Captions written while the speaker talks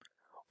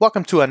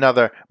Welcome to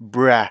another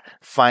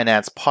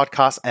Finance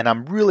podcast, and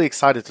I'm really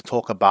excited to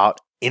talk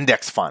about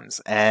index funds.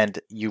 And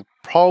you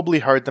probably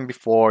heard them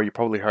before. You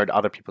probably heard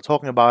other people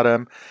talking about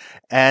them.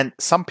 And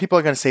some people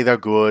are going to say they're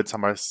good.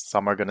 Some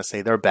are going to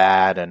say they're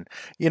bad, and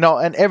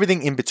and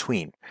everything in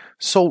between.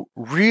 So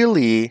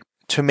really,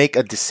 to make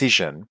a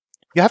decision,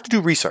 you have to do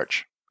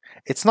research.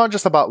 It's not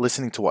just about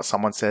listening to what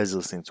someone says,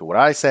 listening to what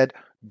I said.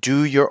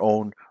 Do your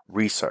own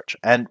research.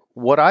 And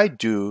what I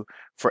do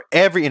for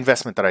every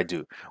investment that I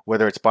do,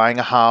 whether it's buying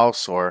a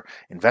house or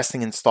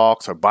investing in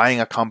stocks or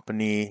buying a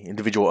company,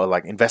 individual, or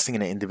like investing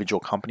in an individual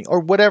company or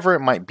whatever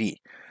it might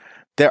be,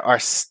 there are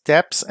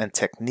steps and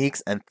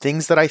techniques and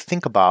things that I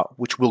think about,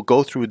 which we'll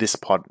go through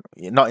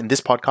not in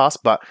this podcast,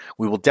 but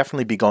we will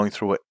definitely be going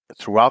through it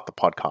throughout the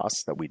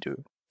podcasts that we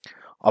do,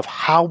 of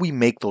how we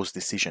make those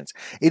decisions.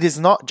 It is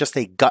not just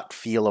a gut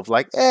feel of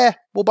like,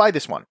 we'll buy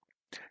this one.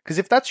 Because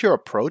if that's your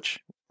approach,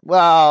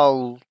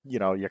 well,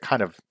 you're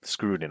kind of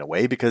screwed in a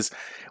way, because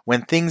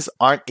when things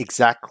aren't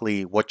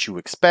exactly what you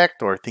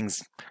expect, or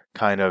things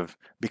kind of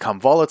become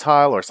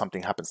volatile, or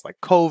something happens like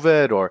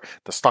COVID, or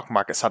the stock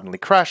market suddenly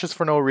crashes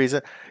for no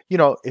reason,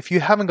 if you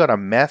haven't got a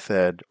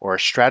method or a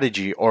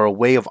strategy or a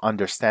way of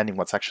understanding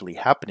what's actually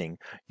happening,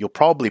 you'll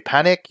probably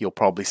panic, you'll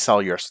probably sell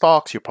your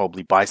stocks, you'll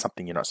probably buy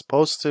something you're not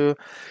supposed to,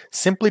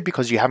 simply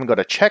because you haven't got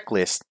a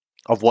checklist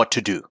of what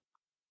to do.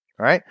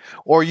 Right?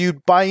 Or you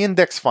buy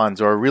index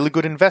funds or really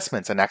good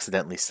investments and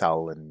accidentally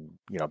sell, and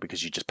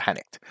because you just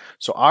panicked.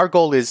 So our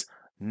goal is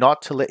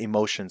not to let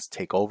emotions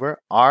take over.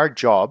 Our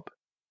job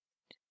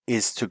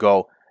is to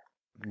go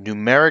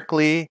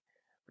numerically,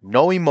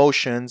 no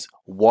emotions,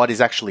 what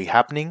is actually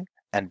happening,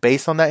 and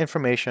based on that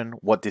information,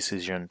 what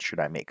decision should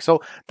I make?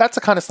 So that's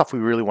the kind of stuff we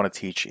really want to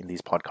teach in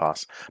these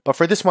podcasts. But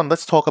for this one,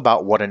 let's talk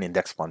about what an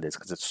index fund is,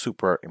 because it's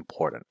super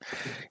important.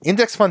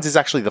 Index funds is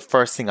actually the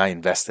first thing I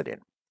invested in.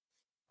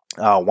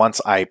 Once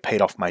I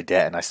paid off my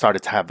debt and I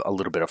started to have a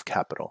little bit of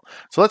capital.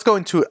 So let's go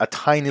into a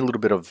tiny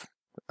little bit of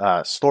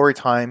story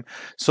time.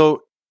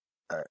 So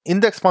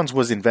index funds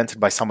was invented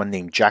by someone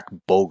named Jack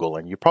Bogle,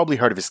 and you probably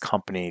heard of his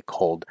company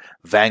called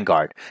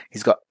Vanguard.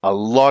 He's got a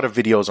lot of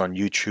videos on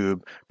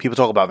YouTube. People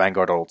talk about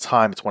Vanguard all the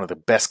time. It's one of the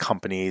best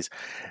companies.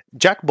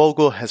 Jack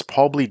Bogle has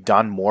probably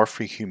done more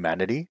for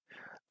humanity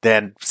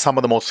than some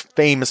of the most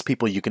famous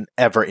people you can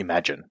ever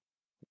imagine.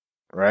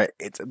 Right?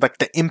 It's like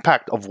the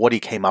impact of what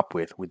he came up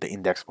with the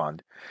index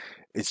fund.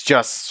 It's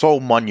just so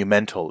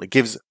monumental. It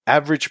gives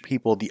average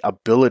people the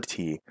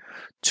ability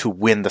to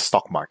win the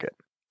stock market,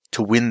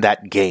 to win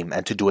that game,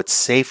 and to do it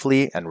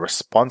safely and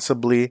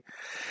responsibly.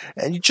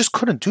 And you just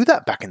couldn't do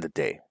that back in the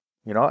day,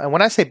 And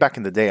when I say back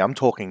in the day, I'm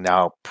talking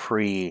now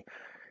pre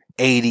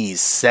 80s,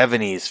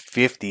 70s,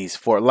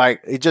 50s,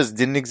 it just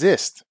didn't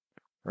exist,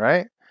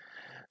 right?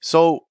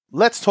 So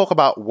let's talk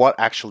about what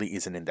actually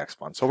is an index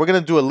fund. So we're going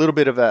to do a little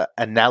bit of an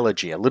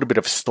analogy, a little bit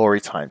of story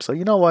time. So if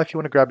you want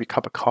to grab your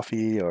cup of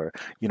coffee, or,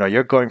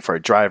 you're going for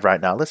a drive right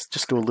now, let's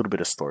just do a little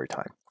bit of story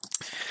time.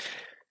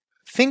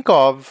 Think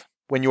of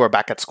when you were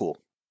back at school.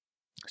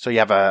 So you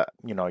have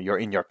you're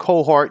in your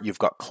cohort, you've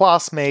got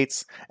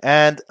classmates,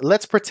 and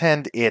let's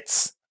pretend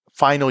it's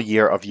final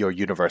year of your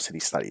university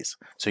studies.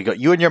 So you got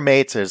you and your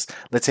mates,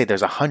 let's say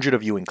there's 100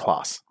 of you in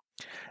class.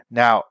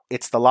 Now,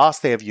 it's the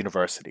last day of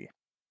university,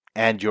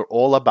 and you're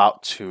all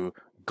about to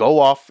go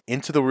off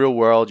into the real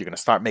world. You're going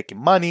to start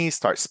making money,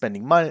 start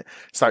spending it,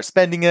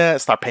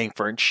 start paying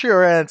for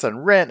insurance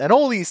and rent and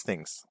all these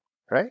things,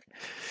 right?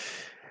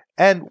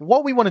 And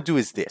what we want to do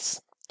is this.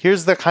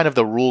 Here's the kind of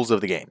the rules of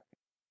the game.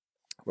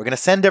 We're going to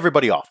send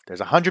everybody off. There's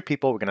 100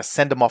 people. We're going to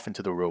send them off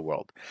into the real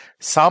world.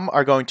 Some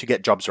are going to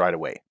get jobs right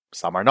away.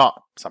 Some are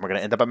not. Some are going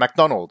to end up at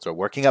McDonald's or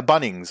working at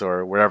Bunnings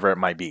or wherever it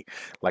might be.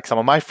 Like some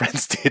of my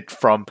friends did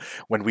from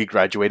when we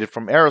graduated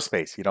from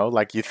aerospace.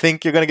 Like you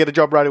think you're going to get a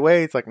job right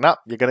away. It's like, no,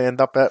 you're going to end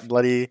up at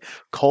bloody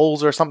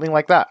Kohl's or something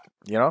like that.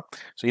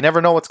 So you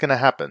never know what's going to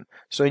happen.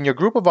 So in your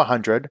group of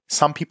 100,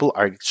 some people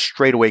are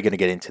straight away going to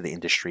get into the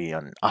industry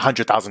on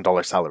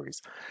 $100,000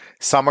 salaries.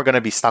 Some are going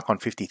to be stuck on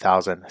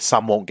 $50,000.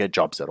 Some won't get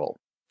jobs at all.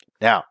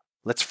 Now,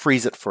 let's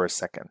freeze it for a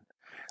second.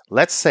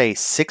 Let's say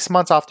 6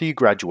 months after you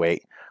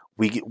graduate,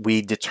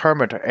 we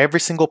determine to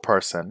every single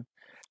person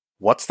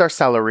what's their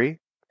salary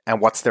and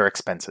what's their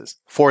expenses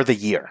for the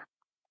year.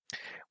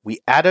 We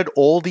added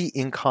all the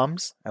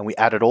incomes and we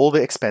added all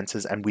the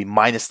expenses and we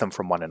minus them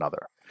from one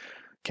another.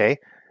 Okay?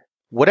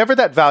 Whatever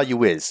that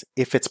value is,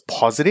 if it's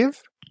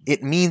positive,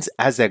 it means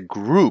as a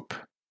group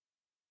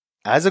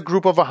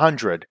of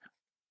 100,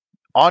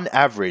 on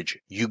average,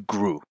 you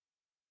grew.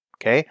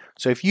 Okay?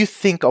 So if you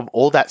think of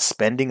all that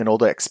spending and all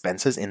the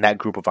expenses in that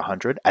group of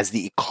 100 as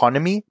the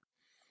economy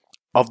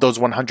of those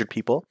 100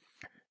 people,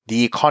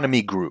 the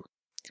economy grew.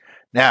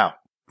 Now,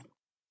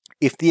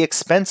 if the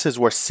expenses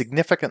were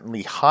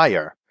significantly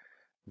higher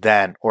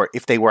than, or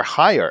if they were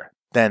higher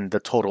than the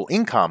total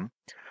income,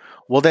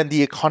 well, then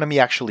the economy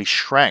actually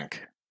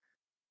shrank,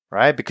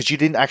 right? Because you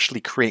didn't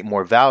actually create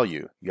more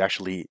value. You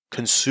actually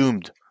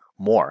consumed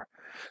more.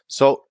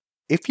 So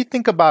if you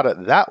think about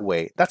it that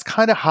way, that's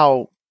kind of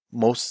how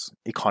most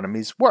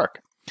economies work.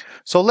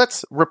 So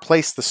let's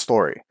replace the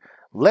story.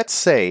 let's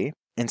say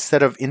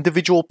instead of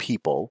individual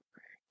people,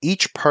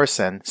 each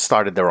person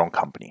started their own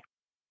company.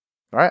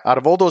 All right? Out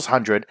of all those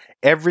 100,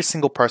 every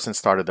single person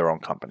started their own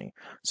company.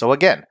 So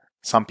again,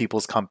 some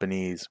people's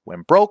companies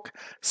went broke,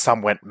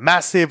 some went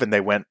massive, and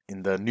they went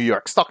in the New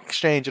York Stock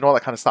Exchange and all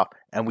that kind of stuff.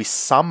 And we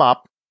sum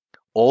up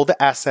all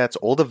the assets,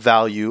 all the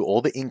value,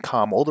 all the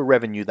income, all the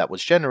revenue that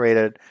was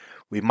generated.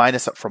 We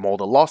minus it from all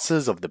the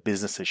losses of the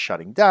businesses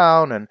shutting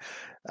down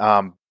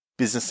and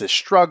businesses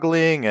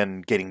struggling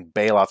and getting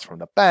bailouts from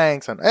the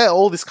banks and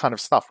all this kind of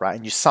stuff, right?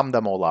 And you sum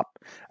them all up.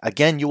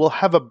 Again, you will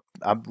have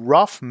a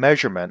rough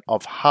measurement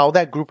of how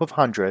that group of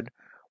 100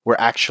 were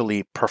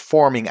actually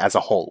performing as a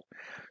whole.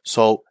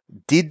 So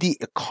did the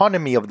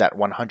economy of that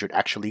 100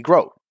 actually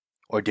grow,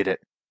 or did it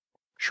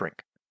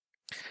shrink?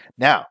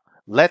 Now,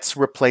 let's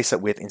replace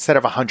it with, instead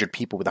of 100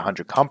 people with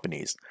 100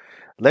 companies,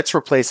 let's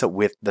replace it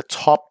with the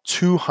top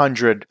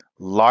 200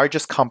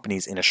 largest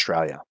companies in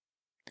Australia.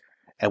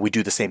 And we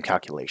do the same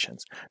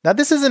calculations. Now,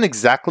 this isn't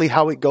exactly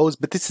how it goes,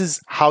 but this is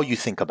how you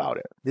think about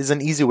it. This is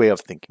an easy way of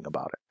thinking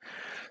about it.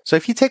 So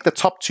if you take the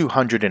top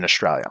 200 in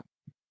Australia,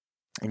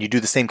 and you do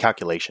the same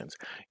calculations,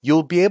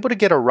 you'll be able to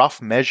get a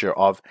rough measure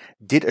of,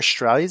 did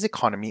Australia's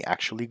economy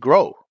actually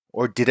grow,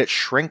 or did it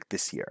shrink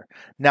this year?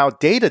 Now,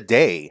 day to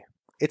day,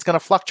 it's going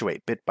to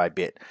fluctuate bit by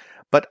bit.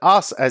 But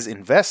us as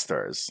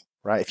investors,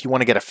 right, if you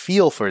want to get a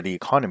feel for the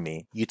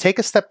economy, you take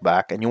a step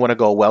back and you want to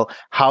go, well,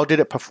 how did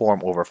it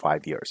perform over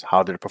 5 years?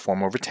 How did it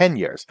perform over 10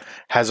 years?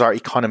 Has our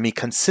economy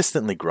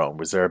consistently grown?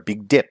 Was there a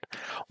big dip?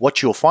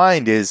 What you'll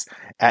find is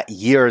at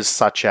years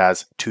such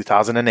as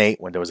 2008,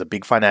 when there was a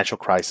big financial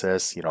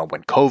crisis,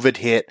 when COVID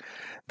hit,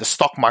 the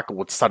stock market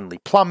would suddenly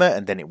plummet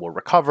and then it will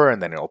recover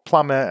and then it'll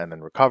plummet and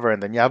then recover.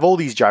 And then you have all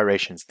these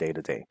gyrations day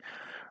to day,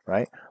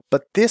 right?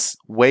 But this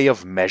way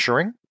of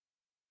measuring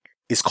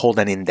is called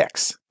an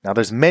index. Now,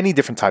 there's many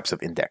different types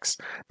of index.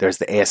 There's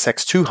the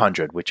ASX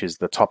 200, which is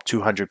the top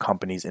 200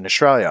 companies in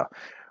Australia,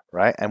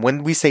 right? And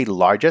when we say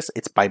largest,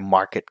 it's by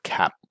market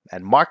cap.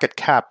 And market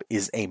cap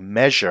is a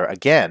measure,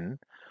 again,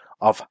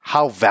 of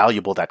how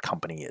valuable that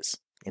company is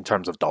in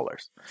terms of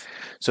dollars.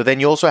 So then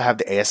you also have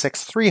the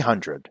ASX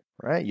 300,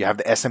 right? You have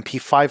the S&P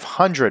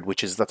 500,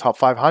 which is the top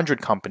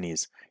 500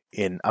 companies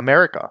in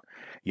America.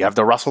 You have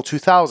the Russell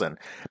 2000.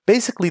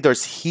 Basically,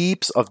 there's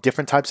heaps of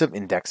different types of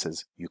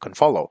indexes you can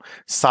follow.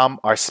 Some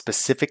are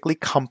specifically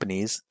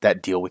companies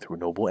that deal with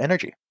renewable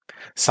energy.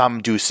 Some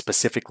do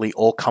specifically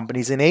all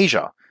companies in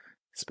Asia,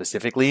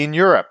 specifically in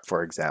Europe,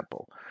 for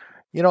example.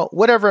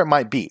 Whatever it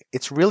might be,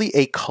 it's really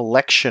a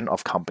collection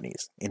of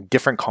companies in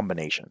different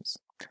combinations.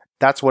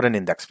 That's what an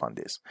index fund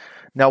is.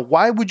 Now,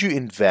 why would you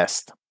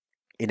invest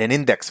in an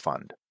index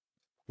fund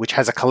which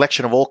has a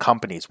collection of all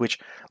companies, which,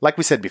 like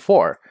we said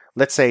before,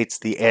 let's say it's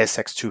the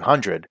ASX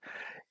 200,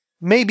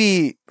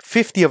 maybe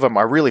 50 of them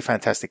are really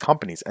fantastic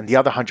companies and the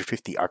other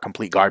 150 are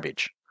complete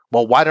garbage.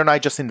 Well, why don't I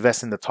just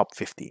invest in the top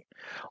 50?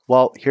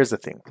 Well, here's the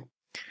thing.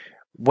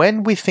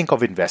 When we think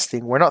of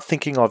investing, we're not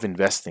thinking of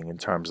investing in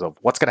terms of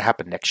what's going to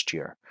happen next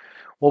year.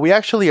 What we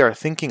actually are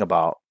thinking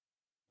about,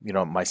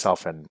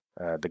 myself and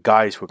the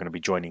guys who are going to be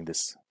joining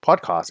this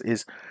podcast,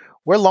 is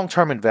we're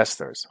long-term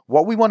investors.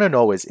 What we want to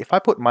know is, if I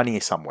put money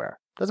somewhere,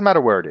 doesn't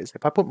matter where it is,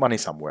 if I put money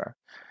somewhere,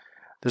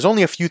 there's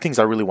only a few things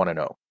I really want to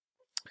know.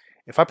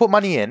 If I put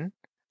money in,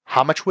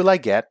 how much will I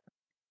get?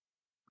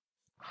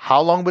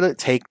 How long will it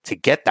take to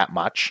get that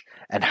much?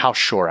 And how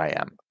sure I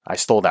am. I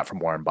stole that from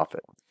Warren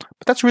Buffett.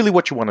 But that's really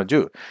what you want to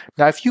do.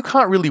 Now, if you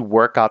can't really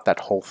work out that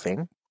whole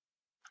thing,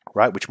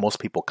 right, which most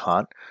people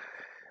can't,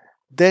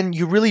 then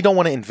you really don't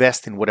want to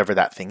invest in whatever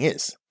that thing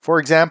is. For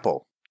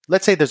example,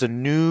 let's say there's a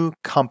new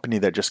company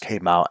that just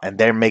came out and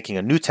they're making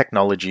a new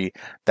technology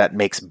that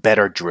makes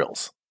better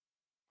drills.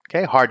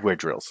 Okay, hardware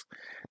drills.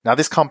 Now,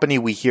 this company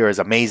we hear is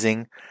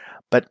amazing,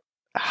 but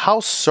how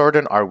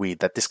certain are we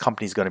that this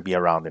company is going to be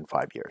around in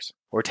 5 years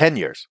or 10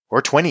 years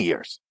or 20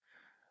 years?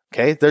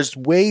 Okay, there's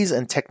ways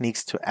and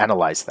techniques to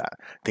analyze that.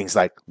 Things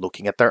like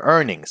looking at their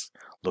earnings,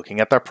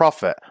 looking at their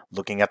profit,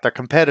 looking at their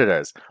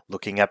competitors,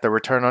 looking at their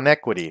return on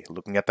equity,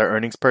 looking at their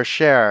earnings per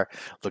share,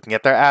 looking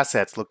at their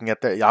assets, looking at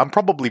their... I'm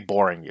probably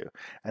boring you.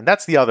 And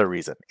that's the other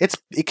reason.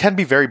 It can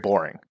be very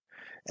boring.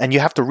 And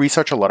you have to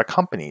research a lot of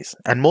companies.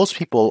 And most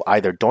people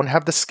either don't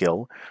have the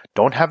skill,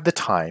 don't have the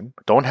time,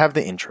 don't have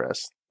the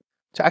interest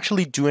to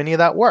actually do any of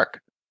that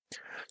work.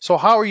 So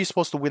how are you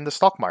supposed to win the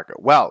stock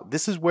market? Well,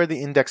 this is where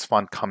the index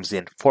fund comes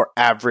in for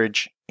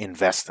average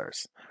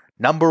investors.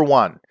 Number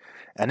one,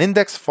 an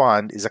index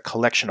fund is a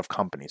collection of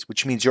companies,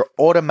 which means you're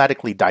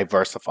automatically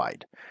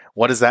diversified.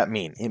 What does that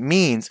mean? It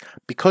means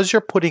because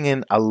you're putting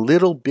in a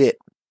little bit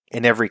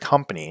in every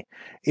company,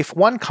 if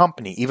one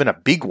company, even a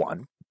big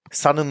one,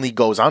 suddenly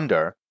goes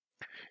under,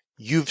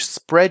 you've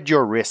spread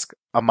your risk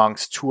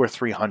amongst 200 or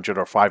 300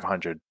 or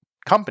 500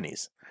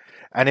 companies.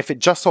 And if it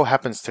just so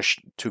happens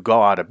to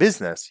go out of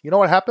business, you know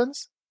what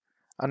happens?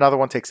 Another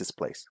one takes its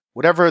place.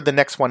 Whatever the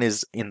next one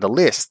is in the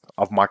list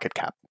of market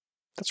cap.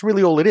 That's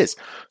really all it is.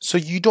 So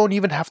you don't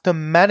even have to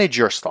manage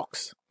your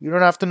stocks. You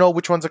don't have to know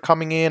which ones are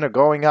coming in or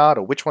going out,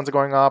 or which ones are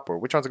going up or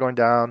which ones are going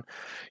down,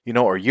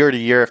 or year to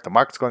year if the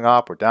market's going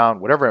up or down,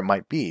 whatever it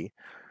might be.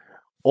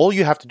 All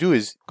you have to do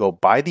is go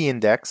buy the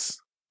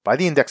index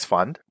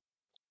fund,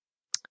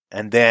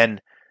 and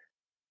then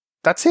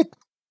that's it.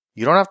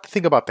 You don't have to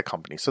think about the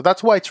company. So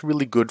that's why it's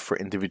really good for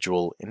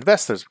individual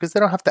investors, because they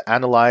don't have to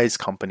analyze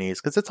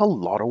companies, because it's a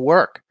lot of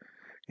work.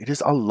 It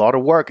is a lot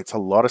of work. It's a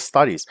lot of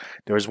studies.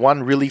 There's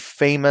one really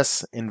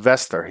famous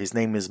investor. His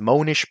name is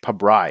Monish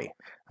Pabrai.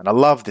 And I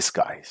love this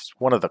guy. He's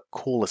one of the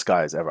coolest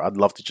guys ever. I'd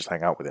love to just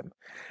hang out with him.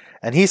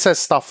 And he says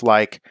stuff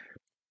like,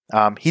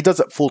 he does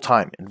it full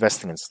time,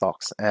 investing in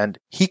stocks. And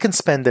he can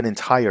spend an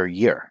entire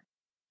year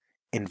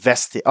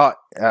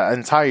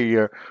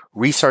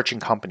researching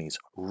companies,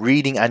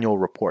 reading annual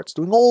reports,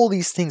 doing all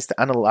these things to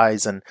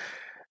analyze and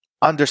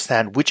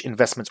understand which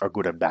investments are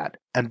good and bad.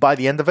 And by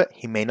the end of it,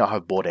 he may not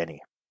have bought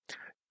any.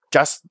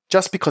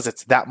 Just because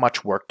it's that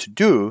much work to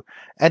do,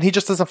 and he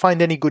just doesn't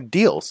find any good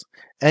deals.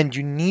 And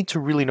you need to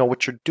really know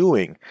what you're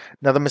doing.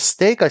 Now, the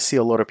mistake I see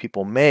a lot of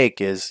people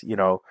make is,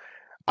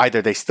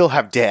 either they still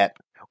have debt,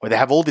 or they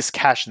have all this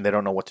cash and they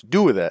don't know what to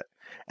do with it.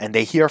 And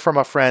they hear from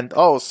a friend,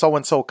 oh,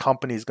 so-and-so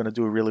company is going to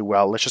do really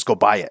well. Let's just go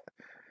buy it.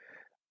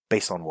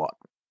 Based on what?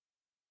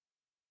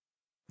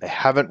 They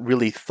haven't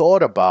really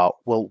thought about,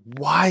 well,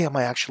 why am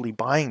I actually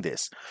buying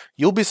this?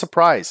 You'll be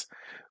surprised.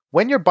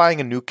 When you're buying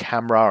a new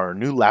camera or a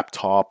new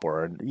laptop,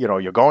 or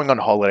you're going on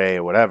holiday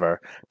or whatever,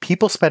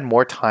 people spend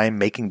more time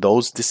making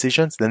those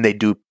decisions than they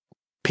do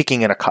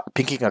picking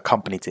a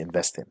company to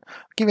invest in. I'll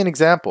give you an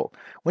example.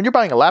 When you're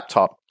buying a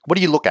laptop, what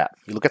do you look at?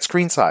 You look at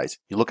screen size.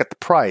 You look at the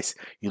price.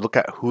 You look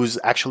at who's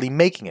actually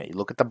making it. You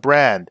look at the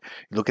brand.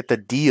 You look at the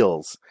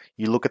deals.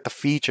 You look at the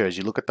features.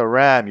 You look at the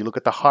RAM. You look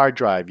at the hard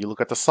drive. You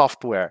look at the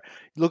software.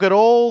 You look at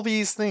all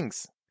these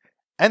things.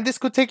 And this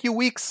could take you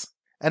weeks.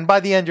 And by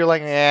the end, you're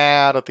like,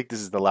 I don't think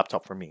this is the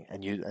laptop for me.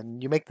 And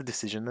you make the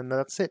decision, and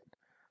that's it.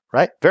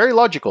 Right? Very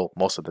logical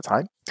most of the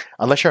time.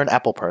 Unless you're an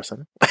Apple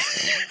person.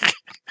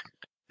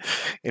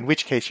 In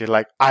which case you're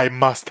like, I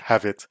must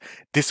have it.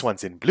 This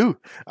one's in blue.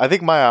 I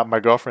think my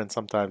girlfriend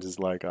sometimes is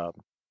like,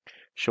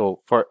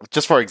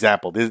 for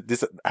example,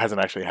 this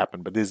hasn't actually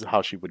happened, but this is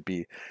how she would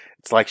be.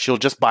 It's like she'll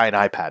just buy an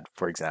iPad,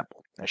 for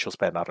example, and she'll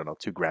spend, I don't know,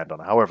 $2,000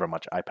 on it, however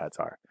much iPads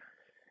are.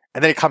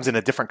 And then it comes in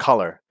a different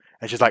color,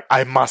 and she's like,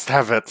 I must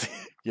have it,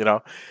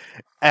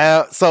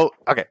 So,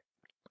 okay,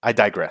 I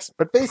digress.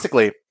 But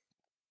basically,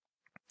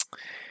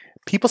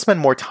 people spend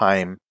more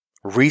time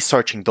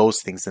researching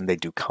those things than they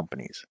do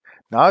companies.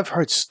 Now, I've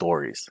heard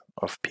stories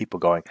of people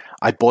going,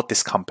 I bought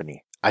this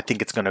company. I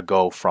think it's going to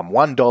go from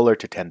 $1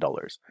 to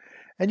 $10.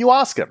 And you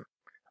ask them,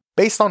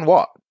 based on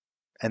what?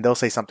 And they'll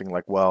say something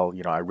like, well,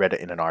 I read it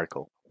in an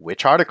article.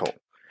 Which article?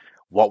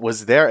 What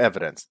was their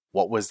evidence?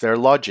 What was their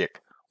logic?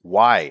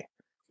 Why?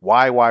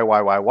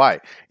 Why?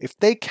 If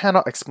they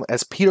cannot explain,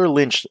 as Peter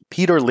Lynch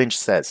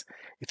says,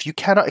 if you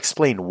cannot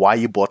explain why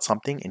you bought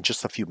something in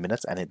just a few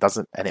minutes and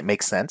it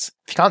makes sense,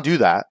 if you can't do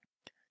that,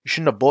 you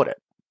shouldn't have bought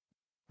it.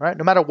 Right?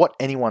 No matter what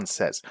anyone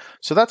says.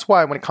 So that's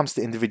why when it comes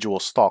to individual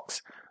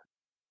stocks,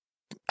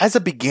 as a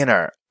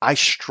beginner, I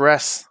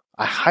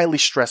highly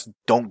stress,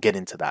 don't get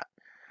into that.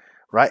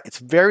 Right? It's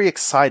very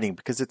exciting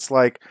because it's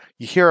like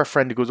you hear a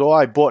friend who goes, oh,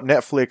 I bought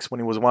Netflix when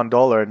it was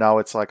 $1, now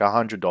it's like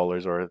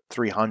 $100 or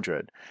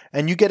 $300.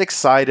 And you get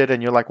excited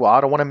and you're like, well,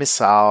 I don't want to miss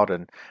out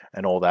and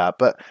all that.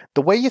 But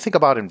the way you think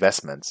about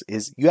investments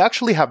is you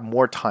actually have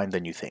more time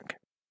than you think.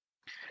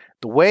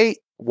 The way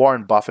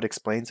Warren Buffett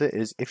explains it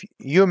is, if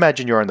you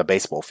imagine you're on the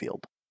baseball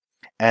field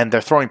and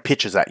they're throwing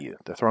pitches at you,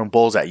 they're throwing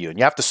balls at you, and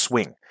you have to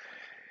swing.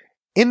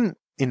 In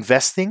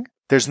investing,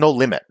 there's no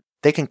limit.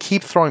 They can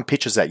keep throwing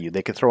pitches at you.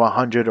 They can throw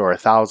 100 or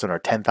 1,000 or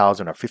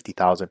 10,000 or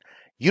 50,000.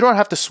 You don't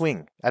have to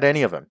swing at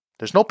any of them.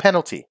 There's no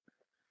penalty.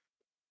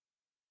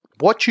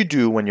 What you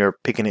do when you're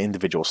picking an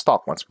individual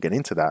stock, once we get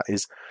into that,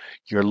 is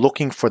you're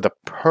looking for the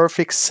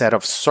perfect set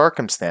of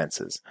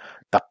circumstances,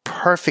 the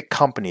perfect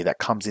company that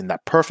comes in,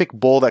 that perfect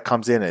ball that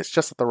comes in, and it's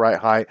just at the right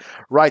height,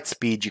 right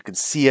speed, you can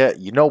see it,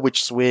 you know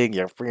which swing,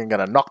 you're freaking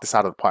going to knock this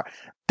out of the park.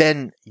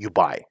 Then you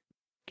buy.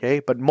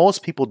 Okay? But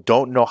most people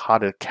don't know how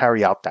to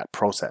carry out that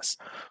process.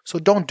 So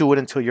don't do it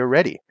until you're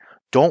ready.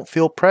 Don't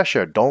feel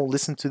pressure. Don't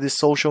listen to this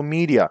social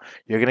media.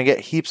 You're going to get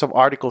heaps of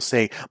articles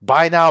saying,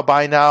 buy now,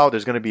 buy now.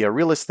 There's going to be a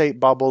real estate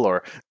bubble,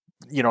 or,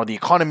 the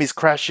economy is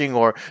crashing,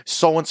 or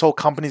so-and-so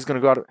company is going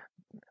to go out.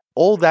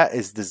 All that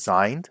is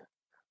designed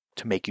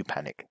to make you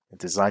panic.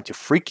 It's designed to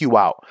freak you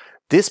out.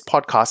 This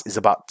podcast is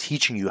about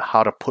teaching you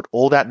how to put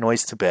all that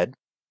noise to bed,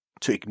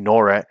 to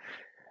ignore it,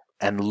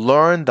 and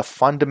learn the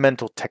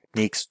fundamental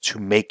techniques to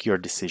make your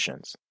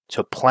decisions,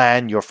 to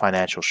plan your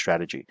financial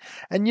strategy.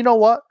 And you know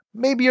what?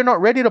 Maybe you're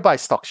not ready to buy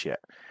stocks yet.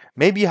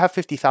 Maybe you have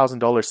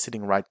 $50,000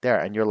 sitting right there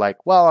and you're like,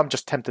 well, I'm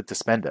just tempted to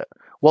spend it.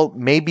 Well,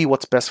 maybe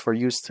what's best for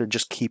you is to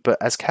just keep it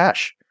as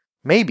cash.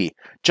 Maybe,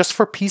 just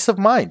for peace of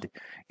mind.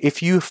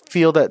 If you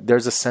feel that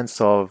there's a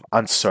sense of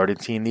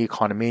uncertainty in the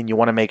economy and you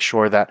want to make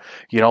sure that,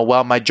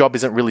 well, my job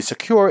isn't really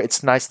secure,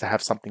 it's nice to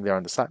have something there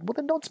on the side. Well,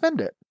 then don't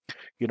spend it.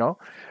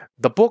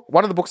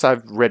 One of the books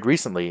I've read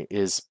recently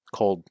is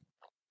called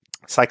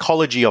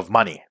Psychology of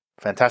Money.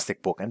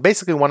 Fantastic book. And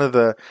basically one of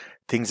the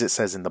things it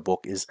says in the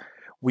book is,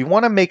 we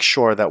want to make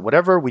sure that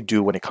whatever we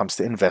do when it comes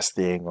to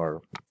investing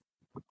or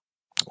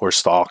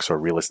stocks or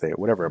real estate or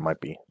whatever it might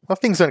be, well,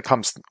 things when it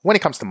comes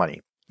to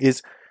money,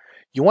 is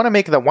you want to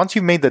make that once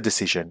you've made the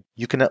decision,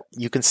 you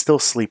can still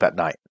sleep at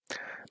night.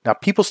 Now,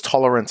 people's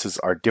tolerances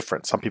are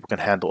different. Some people can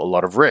handle a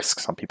lot of risk,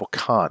 some people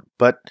can't.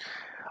 But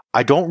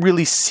I don't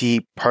really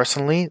see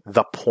personally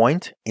the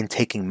point in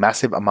taking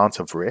massive amounts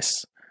of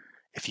risks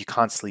if you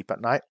can't sleep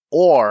at night,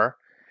 or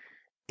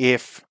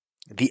if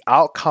the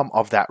outcome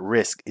of that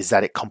risk is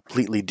that it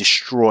completely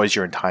destroys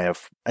your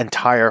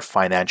entire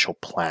financial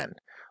plan.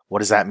 What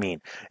does that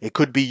mean? It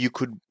could be you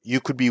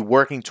could be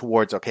working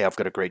towards, okay, I've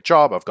got a great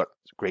job, I've got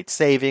great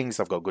savings,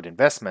 I've got good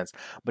investments,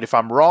 but if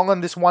I'm wrong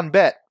on this one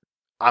bet,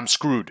 I'm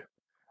screwed.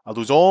 I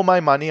lose all my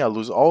money, I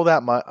lose all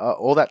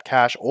that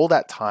cash, all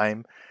that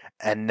time,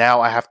 and now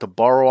I have to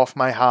borrow off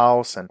my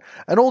house and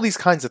all these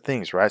kinds of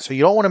things, right? So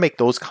you don't want to make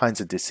those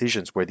kinds of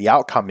decisions where the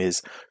outcome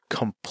is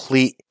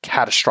complete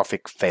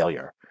catastrophic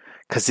failure,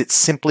 because it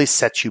simply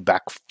sets you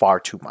back far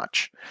too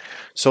much.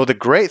 So the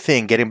great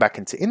thing getting back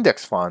into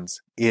index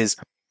funds is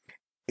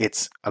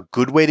it's a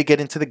good way to get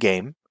into the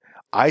game.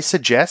 I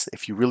suggest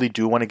if you really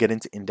do want to get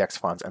into index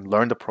funds and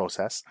learn the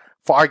process,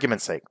 for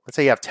argument's sake, let's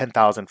say you have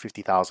 10,000,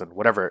 50,000,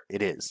 whatever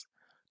it is.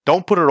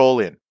 Don't put it all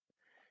in.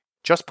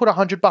 Just put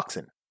 $100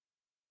 in.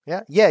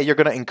 Yeah, you're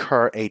going to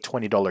incur a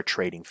 $20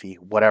 trading fee,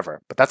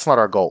 whatever, but that's not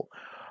our goal.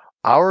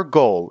 Our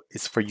goal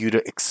is for you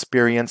to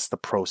experience the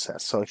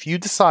process. So if you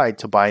decide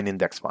to buy an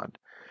index fund,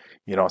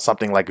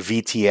 something like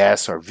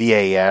VTS or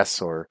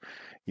VAS or,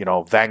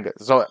 Vanguard.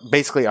 So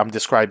basically I'm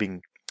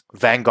describing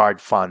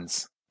Vanguard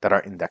funds that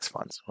are index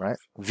funds, right?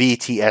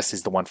 VTS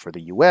is the one for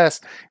the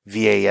US,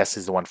 VAS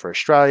is the one for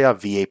Australia,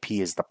 VAP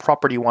is the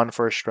property one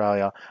for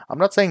Australia. I'm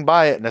not saying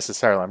buy it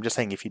necessarily, I'm just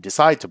saying if you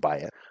decide to buy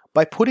it,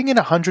 by putting in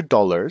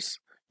 $100,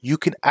 you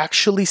can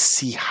actually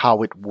see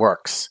how it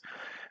works.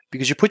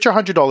 Because you put your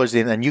 $100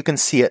 in and you can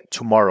see it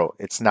tomorrow.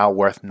 It's now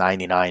worth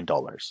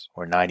 $99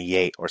 or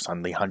 $98 or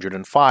suddenly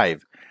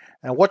 $105.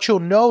 And what you'll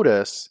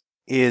notice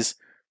is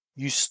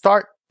you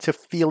start to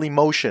feel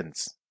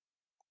emotions.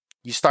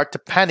 You start to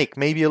panic,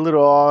 maybe a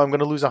little, I'm going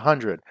to lose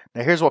 100.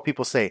 Now here's what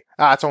people say,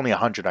 it's only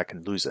 100, I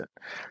can lose it.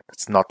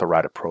 That's not the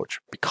right approach,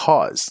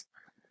 because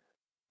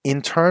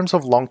in terms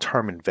of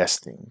long-term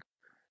investing,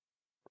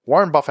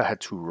 Warren Buffett had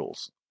 2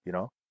 rules,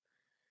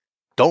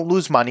 Don't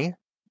lose money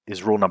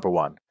is rule number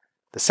 1.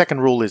 The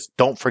second rule is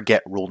don't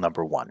forget rule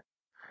number 1.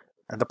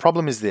 And the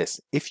problem is this,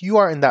 if you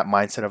are in that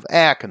mindset of,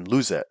 I can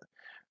lose it,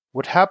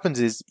 what happens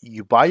is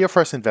you buy your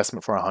first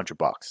investment for $100,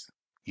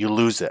 you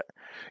lose it.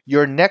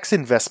 Your next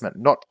investment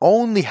not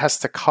only has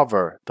to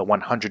cover the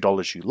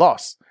 $100 you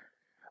lost,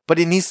 but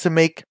it needs to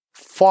make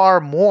far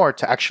more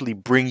to actually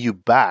bring you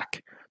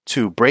back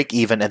to break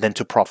even and then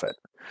to profit.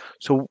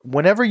 So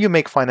whenever you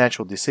make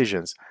financial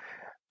decisions,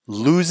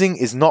 losing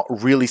is not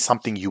really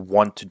something you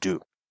want to do,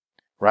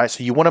 right?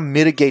 So you want to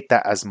mitigate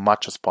that as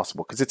much as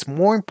possible, because it's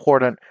more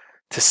important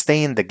to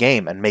stay in the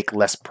game and make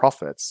less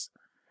profits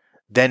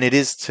than it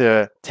is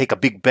to take a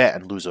big bet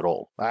and lose it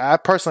all. I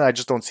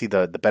just don't see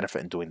the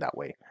benefit in doing that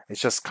way. It's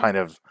just kind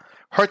of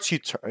hurts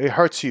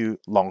you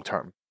long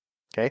term.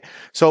 Okay,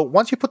 so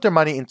once you put their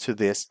money into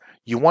this,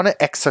 you want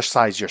to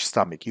exercise your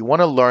stomach. You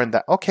want to learn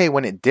that, okay,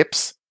 when it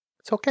dips,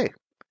 it's okay.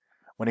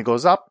 When it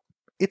goes up,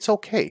 it's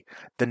okay.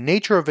 The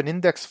nature of an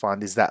index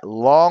fund is that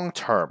long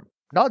term,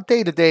 not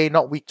day to day,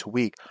 not week to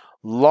week,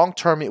 long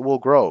term it will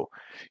grow.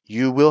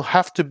 You will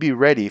have to be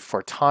ready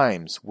for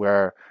times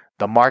where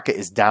the market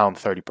is down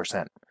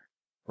 30%,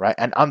 right?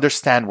 And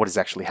understand what is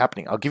actually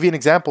happening. I'll give you an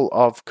example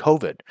of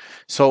COVID.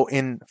 So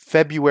in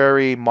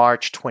February,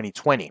 March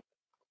 2020,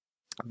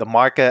 the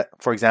market,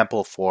 for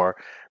example, for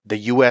the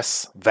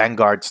US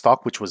Vanguard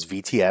stock, which was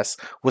VTS,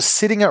 was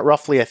sitting at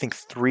roughly, I think,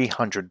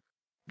 300,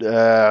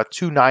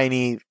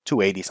 290,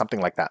 280,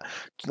 something like that.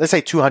 Let's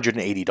say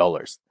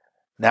 $280.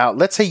 Now,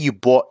 let's say you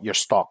bought your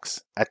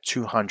stocks at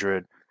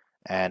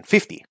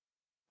 250.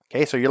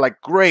 Okay, so you're like,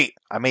 great,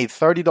 I made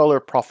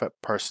 $30 profit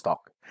per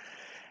stock.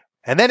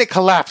 And then it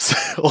collapsed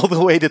all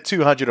the way to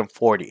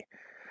 240.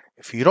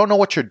 If you don't know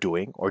what you're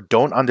doing or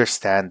don't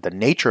understand the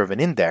nature of an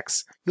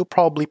index, you'll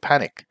probably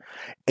panic.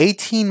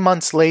 18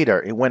 months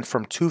later, it went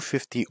from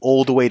 250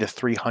 all the way to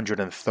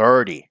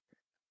 330.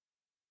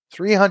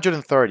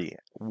 330.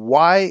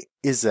 Why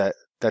is it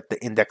that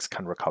the index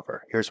can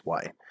recover? Here's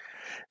why.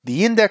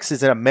 The index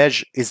is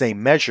a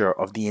measure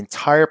of the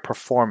entire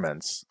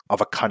performance of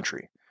a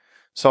country.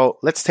 So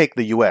let's take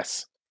the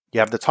US. You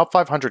have the top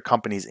 500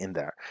 companies in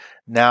there.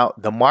 Now,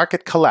 the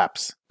market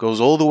collapse goes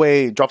all the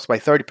way, drops by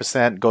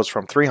 30%, goes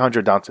from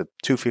 300 down to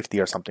 250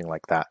 or something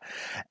like that.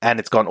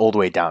 And it's gone all the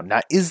way down. Now,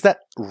 is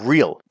that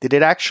real? Did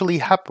it actually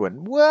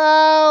happen?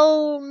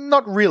 Well,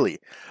 not really.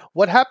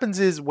 What happens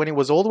is when it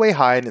was all the way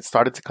high and it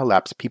started to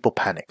collapse, people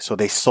panicked. So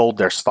they sold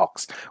their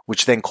stocks,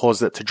 which then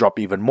caused it to drop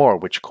even more,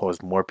 which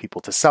caused more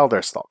people to sell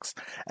their stocks.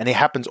 And it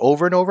happens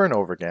over and over and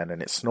over again,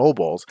 and it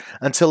snowballs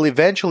until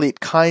eventually it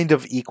kind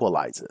of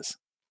equalizes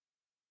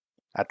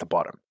at the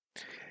bottom.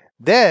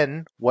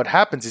 Then what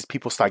happens is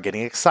people start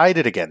getting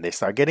excited again. They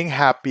start getting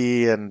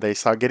happy and they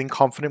start getting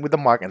confident with the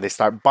market and they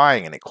start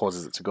buying and it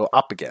causes it to go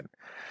up again.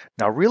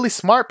 Now, really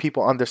smart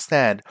people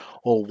understand,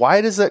 well,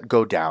 why does it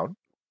go down?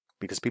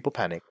 Because people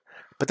panic.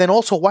 But then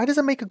also, why does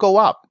it make it go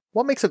up?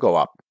 What makes it go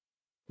up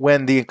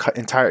when the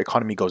entire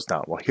economy goes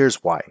down? Well,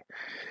 here's why.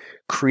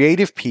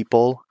 Creative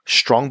people,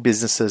 strong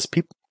businesses,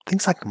 people,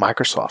 things like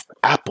Microsoft,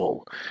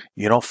 Apple,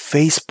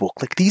 Facebook,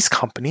 like these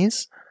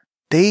companies,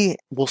 they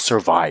will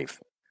survive.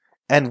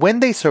 And when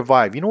they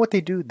survive, you know what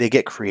they do? They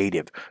get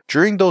creative.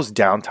 During those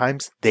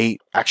downtimes, they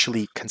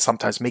actually can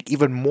sometimes make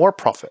even more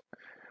profit,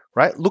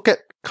 right? Look at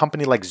a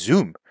company like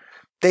Zoom.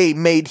 They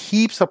made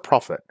heaps of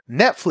profit.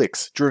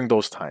 Netflix during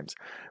those times,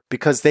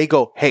 because they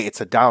go, hey,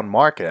 it's a down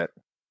market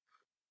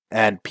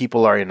and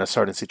people are in a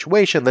certain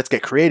situation. Let's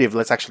get creative.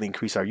 Let's actually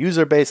increase our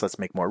user base. Let's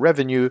make more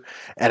revenue.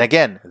 And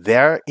again,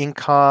 their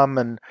income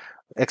and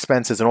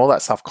expenses and all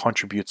that stuff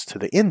contributes to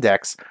the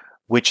index,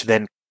 which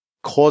then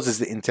causes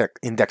the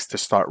index to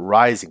start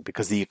rising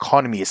because the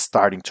economy is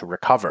starting to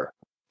recover.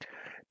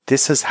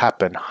 This has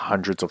happened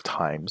hundreds of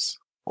times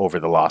over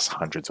the last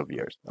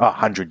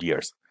 100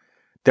 years.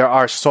 There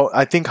are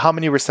I think how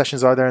many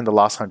recessions are there in the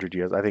last 100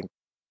 years? I think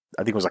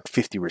it was like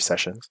 50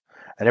 recessions.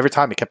 And every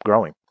time it kept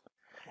growing.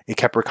 It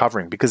kept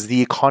recovering because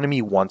the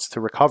economy wants to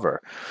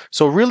recover.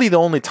 So really the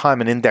only time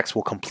an index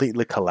will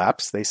completely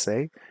collapse, they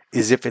say,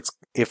 is if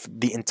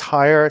the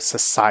entire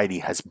society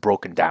has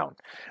broken down.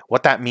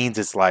 What that means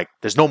is like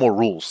there's no more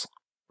rules.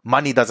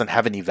 Money doesn't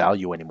have any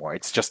value anymore.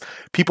 It's just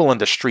people in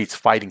the streets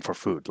fighting for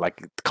food,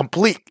 like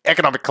complete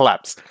economic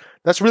collapse.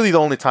 That's really the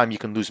only time you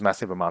can lose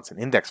massive amounts in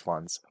index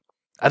funds,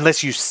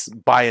 unless you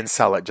buy and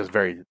sell at just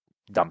very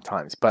dumb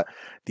times. But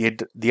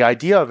the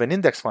idea of an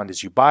index fund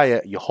is you buy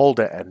it, you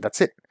hold it, and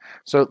that's it.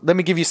 So let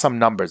me give you some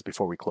numbers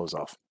before we close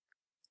off.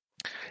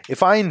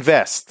 If I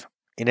invest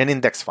in an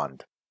index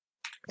fund,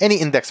 any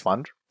index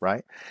fund,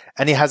 right,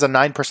 and it has a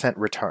 9%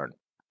 return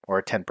or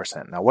a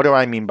 10%. Now, what do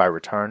I mean by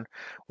return?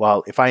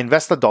 Well, if I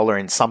invest $1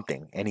 in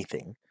something,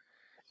 anything,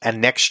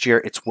 and next year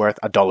it's worth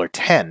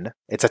 $1.10,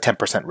 it's a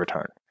 10%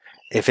 return.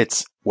 If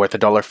it's worth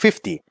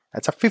 $1.50,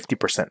 that's a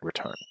 50%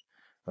 return.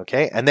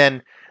 Okay, and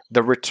then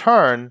the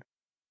return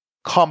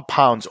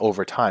compounds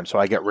over time. So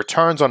I get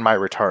returns on my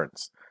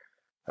returns.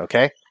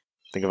 Okay?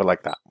 Think of it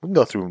like that. We can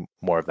go through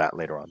more of that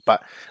later on.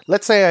 But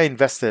let's say I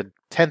invested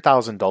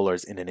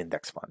 $10,000 in an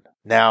index fund.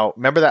 Now,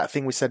 remember that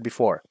thing we said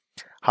before.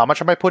 How much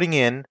am I putting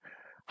in?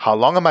 How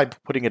long am I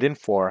putting it in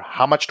for?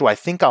 How much do I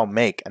think I'll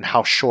make? And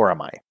how sure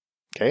am I?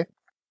 Okay?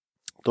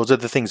 Those are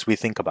the things we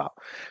think about.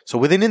 So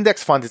with an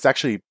index fund, it's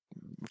actually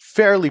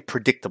fairly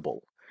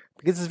predictable.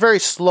 Because it's very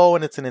slow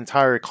and it's an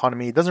entire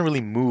economy. It doesn't really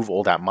move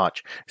all that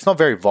much. It's not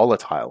very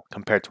volatile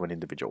compared to an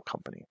individual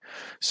company.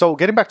 So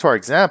getting back to our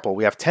example,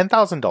 we have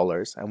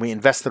 $10,000 and we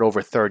invested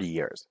over 30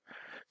 years.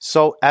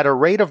 So at a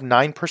rate of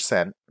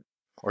 9%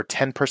 or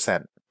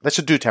 10%, let's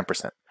just do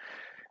 10%.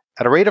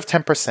 At a rate of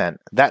 10%,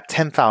 that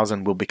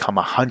 $10,000 will become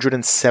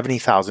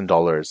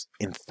 $170,000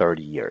 in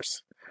 30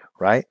 years,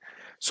 right?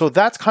 So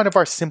that's kind of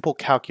our simple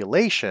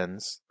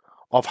calculations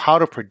of how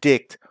to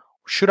predict,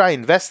 should I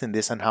invest in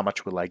this and how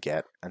much will I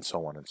get, and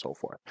so on and so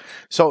forth.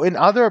 So in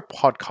other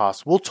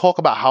podcasts, we'll talk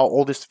about how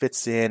all this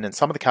fits in and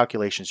some of the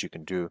calculations you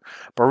can do.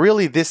 But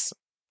really, this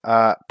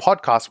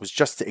podcast was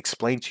just to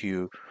explain to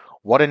you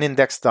what an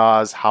index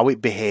does, how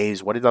it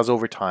behaves, what it does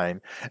over time.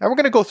 And we're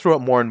going to go through it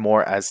more and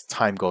more as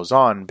time goes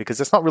on,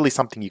 because it's not really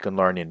something you can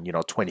learn in,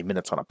 20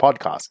 minutes on a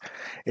podcast.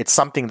 It's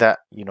something that,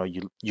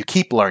 you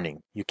keep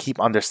learning, you keep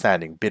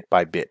understanding bit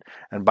by bit.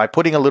 And by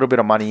putting a little bit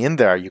of money in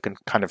there, you can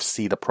kind of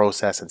see the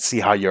process and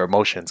see how your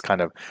emotions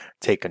kind of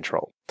take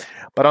control.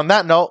 But on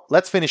that note,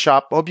 let's finish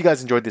up. I hope you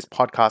guys enjoyed this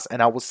podcast,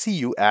 and I will see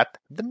you at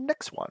the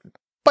next one.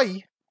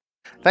 Bye.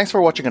 Thanks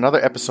for watching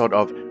another episode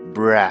of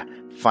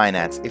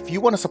Finance. If you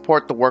want to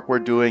support the work we're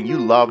doing, you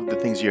love the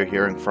things you're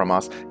hearing from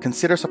us,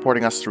 consider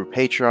supporting us through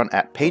Patreon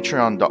at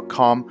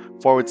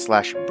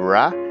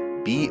patreon.com/brah,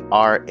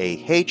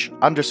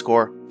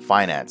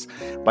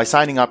 BRAH_finance. By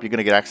signing up, you're going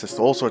to get access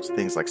to all sorts of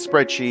things like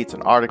spreadsheets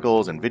and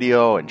articles and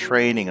video and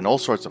training and all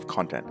sorts of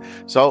content.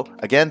 So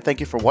again, thank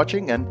you for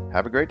watching and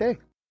have a great day.